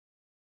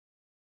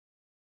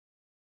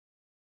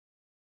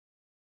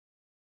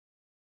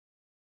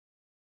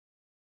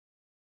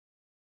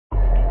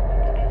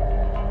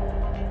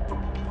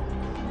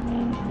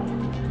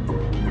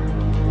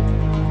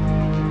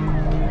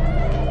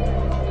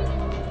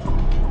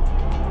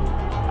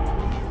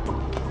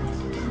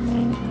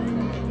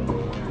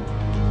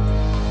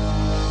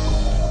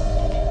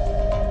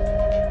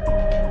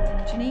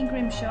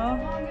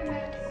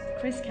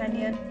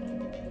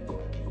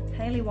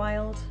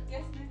Wild.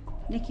 Yes, ma'am.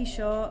 Nikki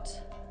Short.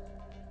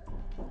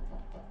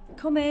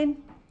 Come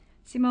in.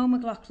 Simone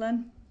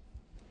McLaughlin.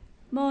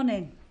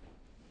 Morning.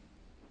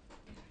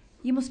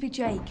 You must be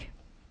Jake.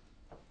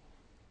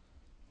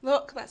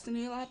 Look, that's the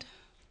new lad.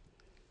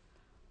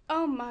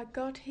 Oh my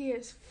god, he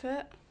is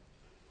fit.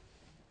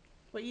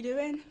 What are you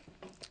doing?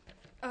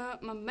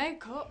 My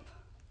makeup.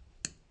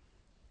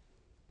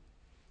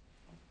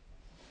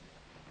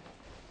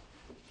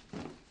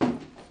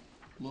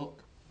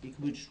 Look, he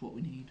could be just what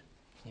we need.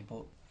 Yeah,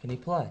 but can he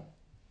play?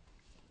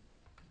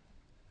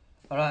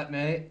 Alright,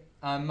 mate,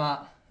 I'm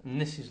Matt, and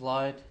this is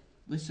Lloyd.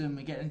 Listen,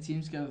 we're getting a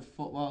team together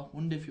for football.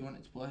 Wonder if you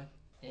wanted to play.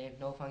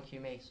 No thank you,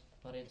 mate.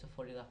 Not into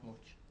footy that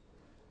much.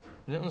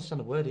 I didn't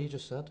understand a word he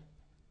just said.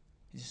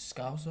 He's a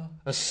scouser.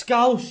 A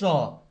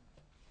scouser!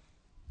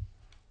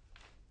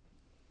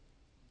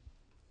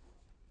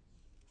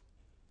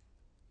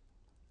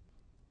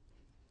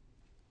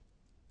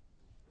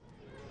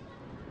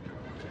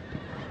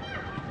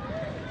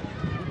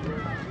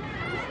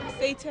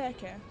 Say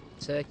turkey.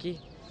 Turkey.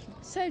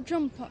 Say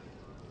jumper.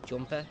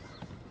 Jumper.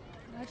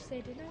 How'd you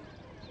say dinner?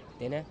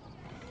 Dinner.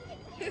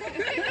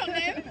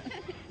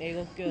 Hey,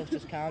 look, girls,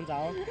 just calm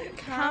down.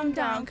 Calm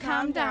down,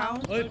 calm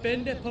down. Oi,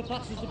 Bindipper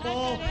passes the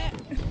ball.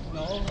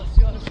 No, let's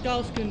see what the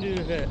scouts can do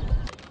with it.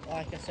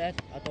 Like I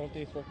said, I don't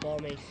do football,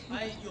 mate.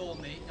 I ain't your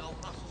mate, now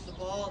pass us the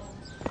ball.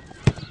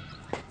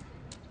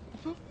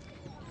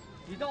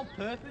 You don't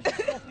purpose,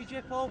 you fluffy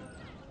jippo.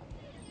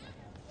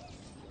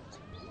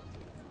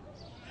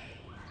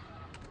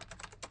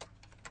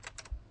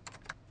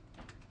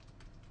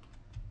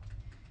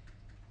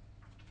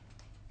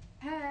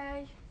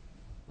 Hey.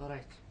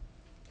 Alright,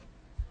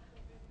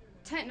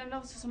 Taking a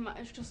notice on Matt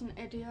is just an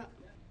idiot.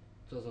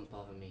 doesn't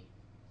bother me.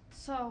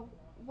 So,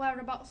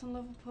 whereabouts in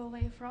Liverpool are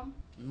you from?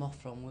 I'm not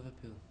from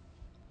Liverpool.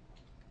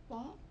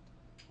 What?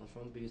 I'm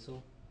from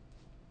Bootle.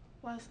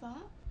 Where's that?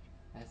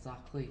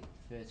 Exactly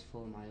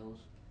 34 miles.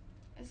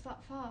 Is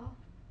that far?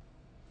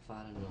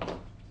 Far enough.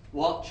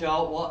 Watch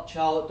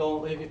out,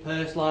 don't leave your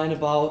purse lying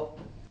about.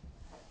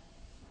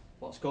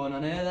 What's going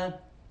on here then?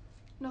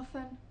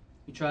 Nothing.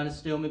 You trying to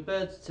steal my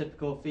birds,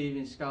 typical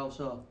thieving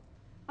scouser?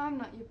 I'm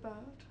not your bird.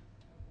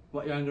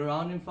 What you hanging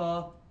around him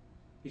for?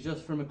 He's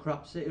just from a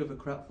crap city with a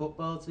crap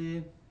football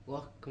team.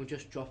 Look, can we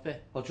just drop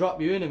it? I'll drop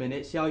you in a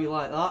minute, see how you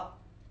like that?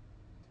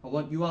 I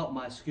want you out of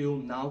my school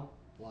now.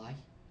 Why?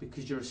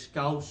 Because you're a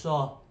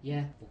scouser.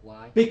 Yeah, but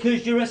why?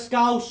 Because you're a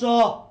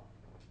scouser!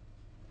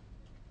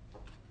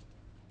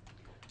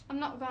 I'm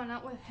not going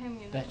out with him,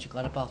 you know. Bet you're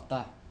glad about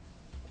that.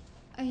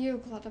 Are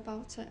you glad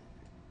about it?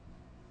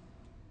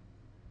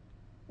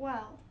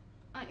 Well,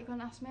 aren't you going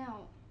to ask me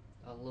out?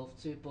 I'd love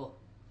to, but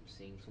I'm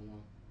seeing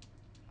someone.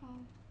 Oh.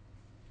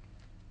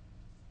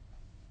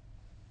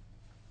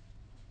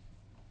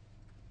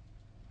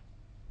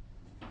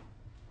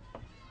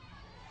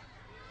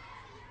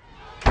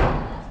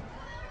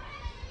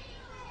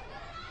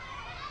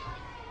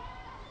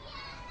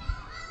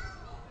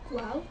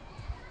 Well,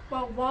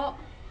 Well, what?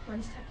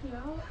 when's taking you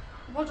out?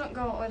 I wouldn't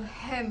go out with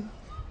him.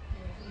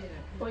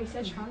 Well, you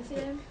said you fancy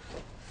him.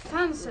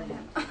 Fancy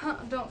him? I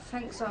don't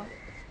think so.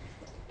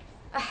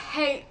 I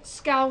hate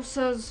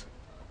Scousers.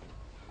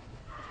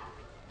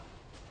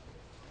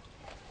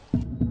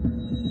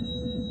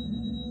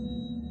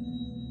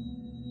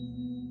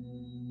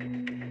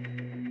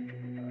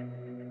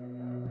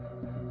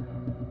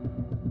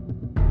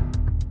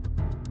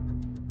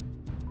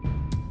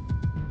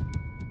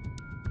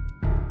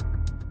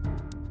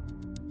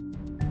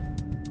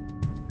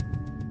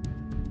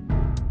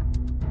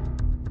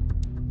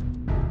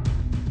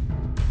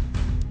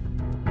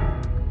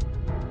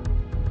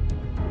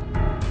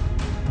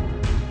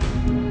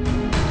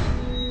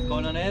 What's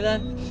going on here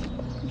then?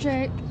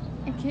 Jake,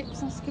 he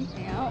keeps asking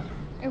me out.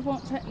 He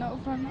won't take no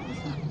for an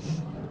answer.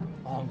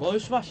 Oh, I'm going to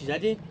smash his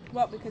head in.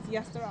 What, because he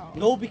asked her out?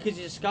 No, because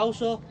he's a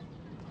scouser.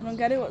 I don't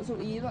get it, what's up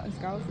with you lot and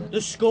Scousers?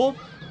 The scum.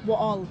 What,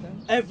 all of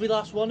them? Every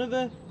last one of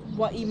them.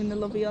 What, even the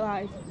love of your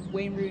life?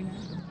 Wayne Rooney?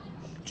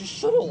 Just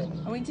shut up.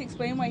 I want you to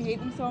explain why you hate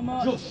them so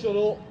much. Just shut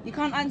up. You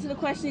can't answer the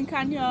question,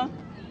 can you?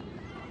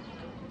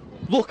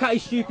 Look at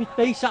his stupid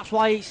face, that's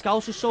why I hate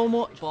scousers so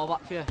much. Ball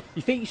back for you.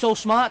 You think you're so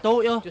smart,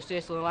 don't you? Just say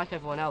something like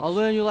everyone else. I'll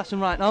learn you a lesson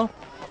right now.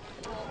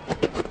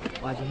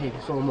 Why do you hate me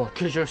so much?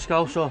 Because you're a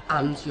scouser.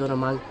 And you're a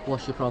man.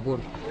 What's your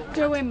problem?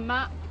 Do him,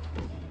 Matt.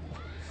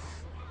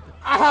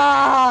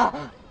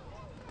 Ah!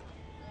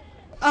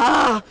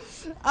 Ah!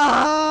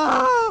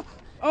 Ah!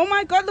 Oh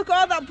my god, look at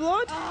all that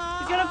blood!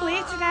 He's gonna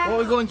bleed to death. What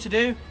are we going to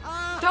do?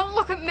 Don't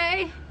look at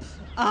me.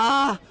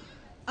 Ah!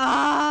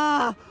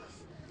 Ah!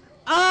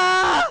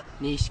 Ah!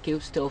 Nice,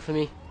 keep still for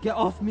me. Get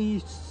off me,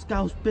 you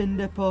scouse bin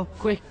dipper.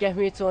 Quick, get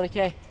me a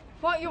tourniquet.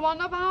 What you on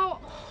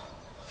about?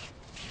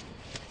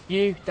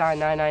 You dial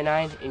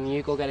 999 and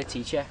you go get a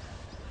teacher.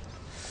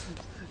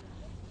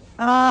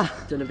 Ah!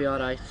 It's gonna be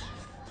alright.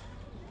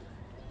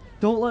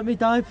 Don't let me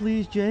die,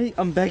 please, Jake.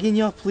 I'm begging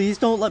you, please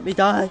don't let me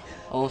die.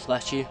 Almost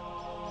let you.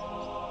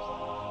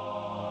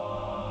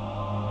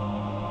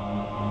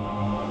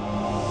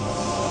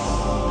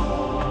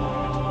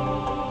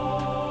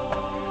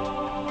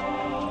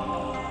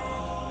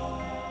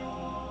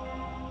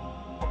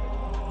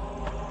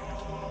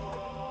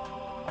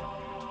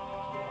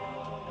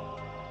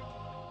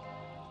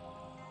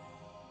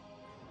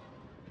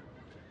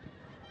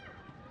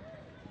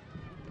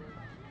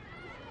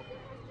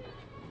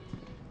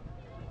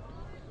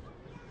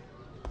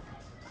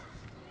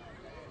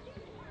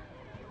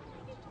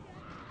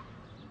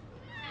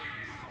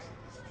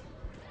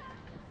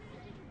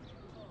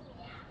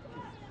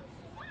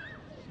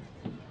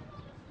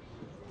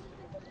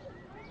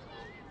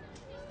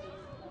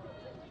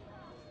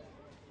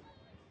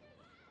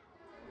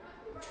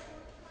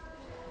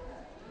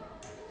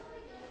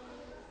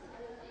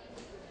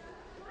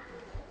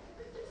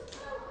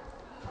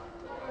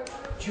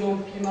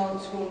 chump, you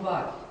mount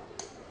scumbag.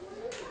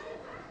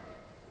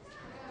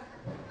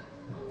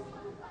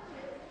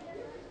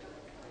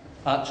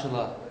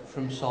 Actually,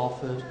 from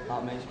Salford,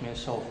 that makes me a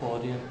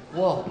Salfordian.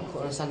 What? I can't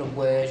understand a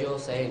word you're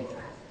saying.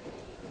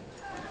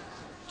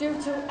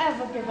 Do to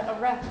ever give it a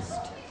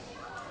rest.